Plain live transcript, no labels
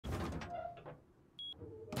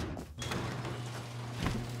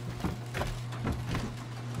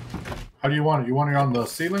How do you want it? You want it on the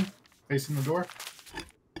ceiling, facing the door?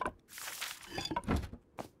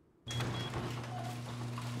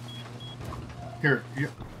 Here,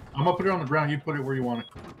 I'm gonna put it on the ground. You put it where you want it.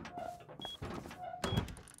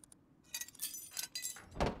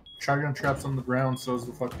 Shotgun traps on the ground, so is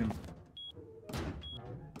the fucking...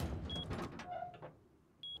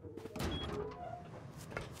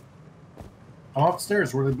 I'm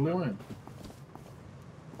upstairs where they blew in.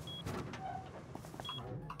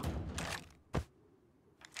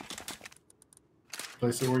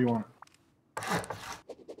 Place it where you want it.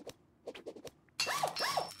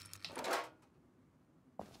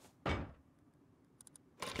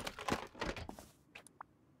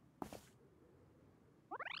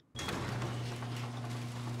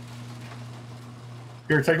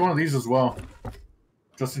 Here, take one of these as well.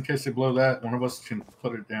 Just in case they blow that, one of us can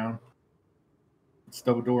put it down. It's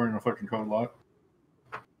double door and a fucking code lock.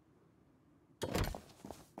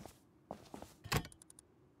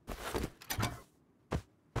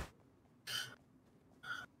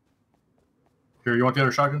 Here, you want the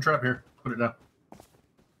other shotgun trap? Here, put it down.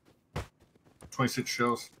 26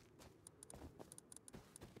 shells.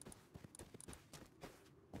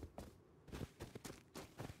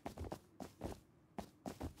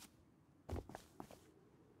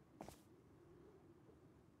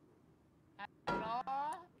 Hello?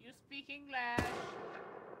 You speak English?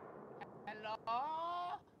 Hello?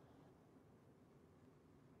 Hello?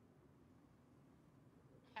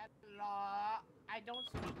 I don't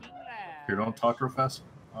speak English. Here, don't talk real fast.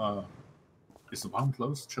 Is the bottom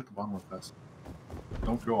closed? Check the bottom real fast.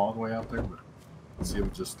 Don't go all the way out there, but let's see if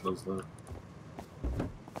it just closed there.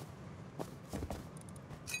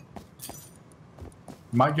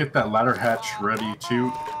 Might get that ladder hatch ready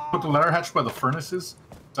too. Put the ladder hatch by the furnaces.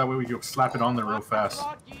 That way we can slap it on there real fast.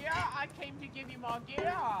 More gear? I came to give you more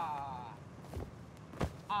gear.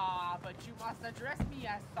 But you must address me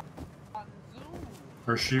as Sun Tzu.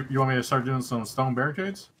 Or shoot, you want me to start doing some stone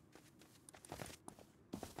barricades?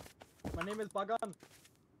 My name is Bagan.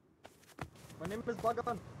 My name is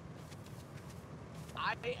Bagan.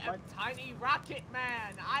 I am Tiny Rocket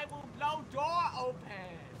Man. I will blow door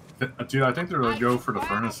open. Dude, I think they're gonna go for the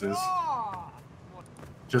furnaces.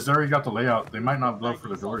 Just already got the layout. They might not blow for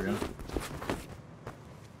the door yet.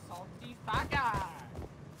 Salty Faga.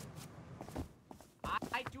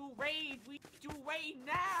 I do raid. We do raid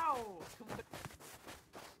now.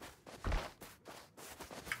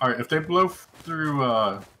 Alright, if they blow through,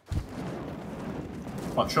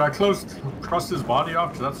 should I cross his body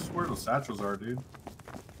off? Because that's where the satchels are, dude.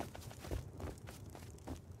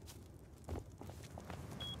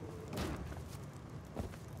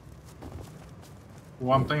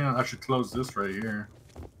 Well, I'm thinking I should close this right here.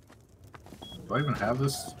 Do I even have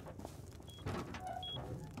this?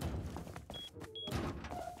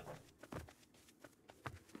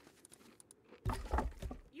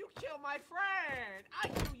 You kill my friend. I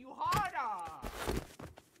kill you harder.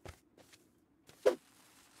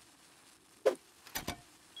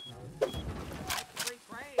 I break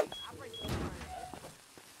brains. I break brains.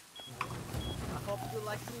 I hope you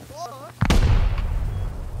like me more.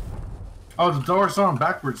 Oh, the door's on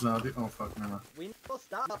backwards now, dude. Oh, fuck, never mind. We never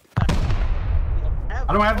stop. I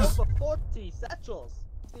don't have this. Over 40 satchels.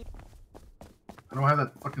 I don't have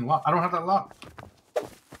that fucking lock. I don't have that lock.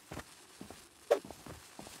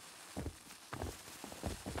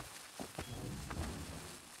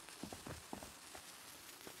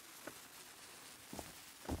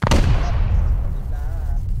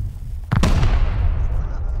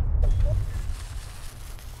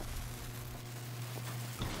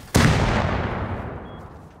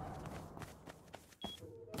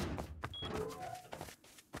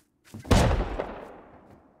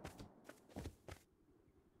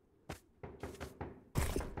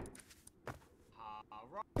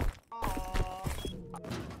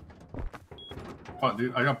 Fuck,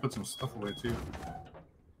 dude, I gotta put some stuff away too.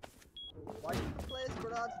 Why you place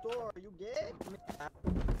garage door? Are you gay?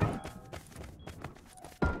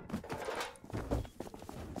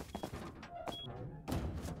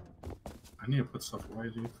 I need to put stuff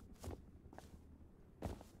away, dude.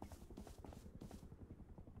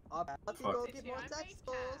 Let me go get more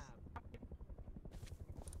satchels.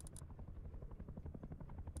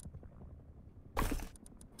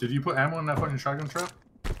 Did you put ammo in that fucking shotgun trap?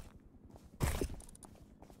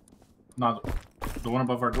 No, the one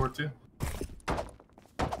above our door too?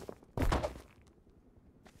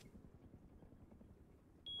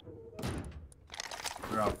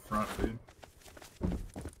 They're out front, dude.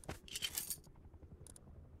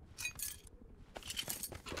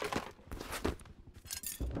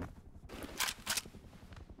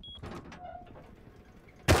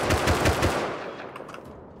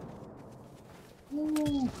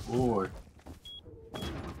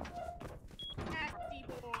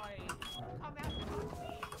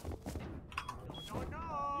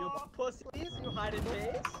 pussies, you hide in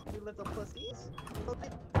caves, you little pussies. Okay,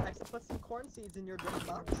 I put some corn seeds in your drink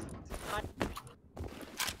box.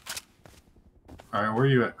 Alright, where are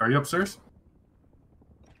you at? Are you upstairs?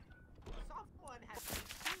 Someone has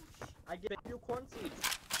been I give you corn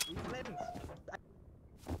seeds. These lemons.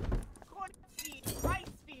 corn seed rice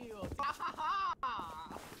fields. Ha ha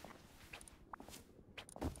ha!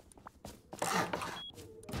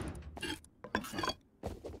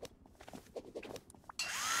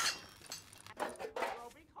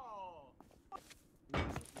 Robico.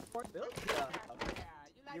 Corn build? Yeah, Yeah.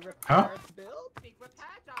 you like You repair Huh? build? big repair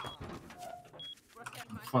job.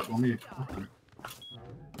 Fuck, let me. Okay.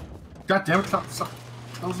 God damn it, stop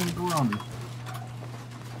closing the door on me.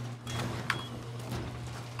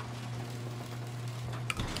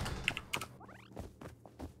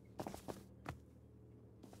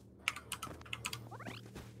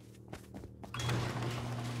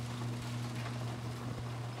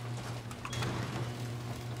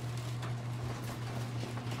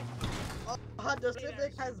 Honda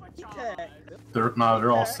Civic has VTEC.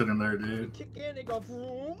 They're all sitting there, dude. Kick in and go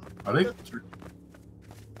boom. Are they?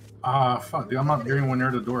 Fuck, dude, I'm not getting one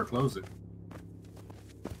near the door. Close it.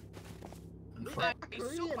 Fuck.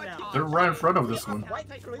 They're right in front of this one.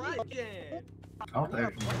 Out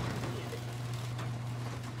there.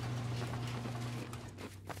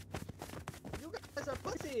 You guys are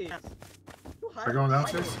pussies. They're going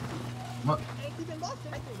downstairs? What? Ain't even lost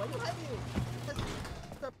anything. Why you hiding? This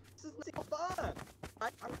is no fun.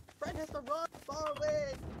 Our friend has to run far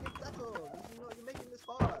away to get settled. You know, you're making this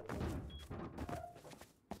hard.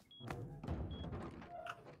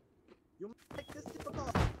 You make this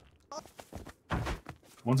difficult.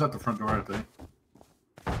 One's at the front door, I think.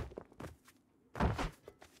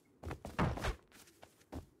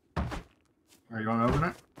 Are you going to open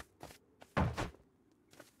it?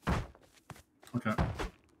 Okay.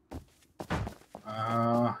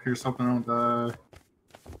 Here's something on the.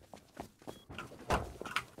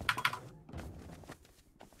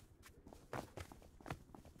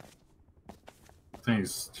 I think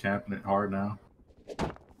he's camping it hard now.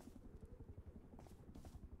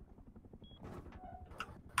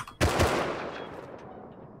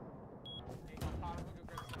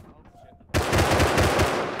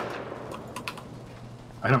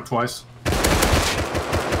 I hit him twice.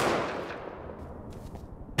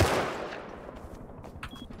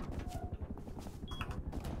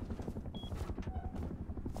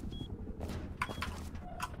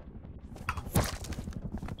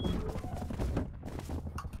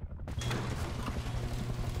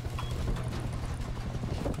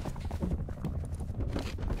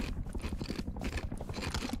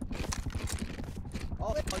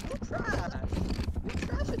 Oh, you're trash. You're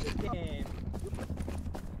trash at this game.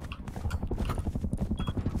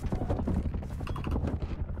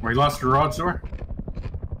 Where you lost your garage door?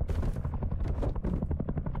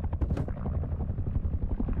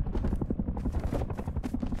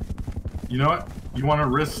 You know what? You want to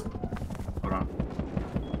risk? Hold on.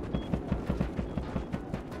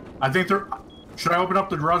 I think they're. Should I open up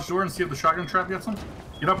the garage door and see if the shotgun trap gets them?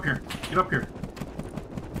 Get up here. Get up here.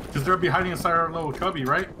 Because they'll be hiding inside our little cubby,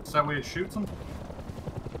 right? So that way it shoots them.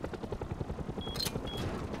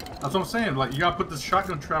 That's what I'm saying. Like, you gotta put this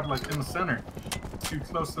shotgun trap like in the center. Too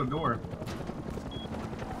close to the door.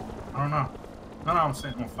 I don't know. No, I'm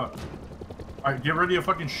saying. Oh, fuck. Alright, get ready to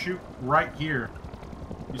fucking shoot right here.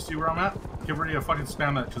 You see where I'm at? Get ready to fucking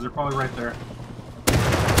spam that, because they're probably right there.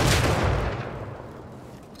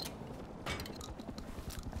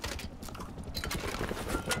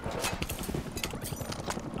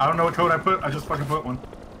 I don't know what code I put, I just fucking put one.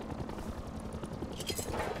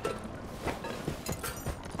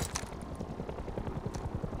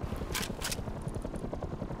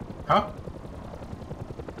 Huh?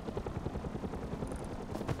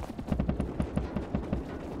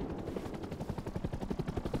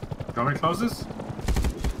 Do you want me to close this?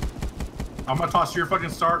 I'm gonna toss your fucking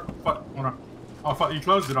start. Fuck, hold on. Oh, fuck, you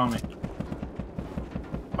closed it on me.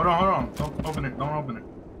 Hold on. Don't open it. Don't open it.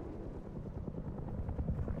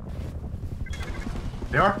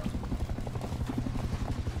 They are?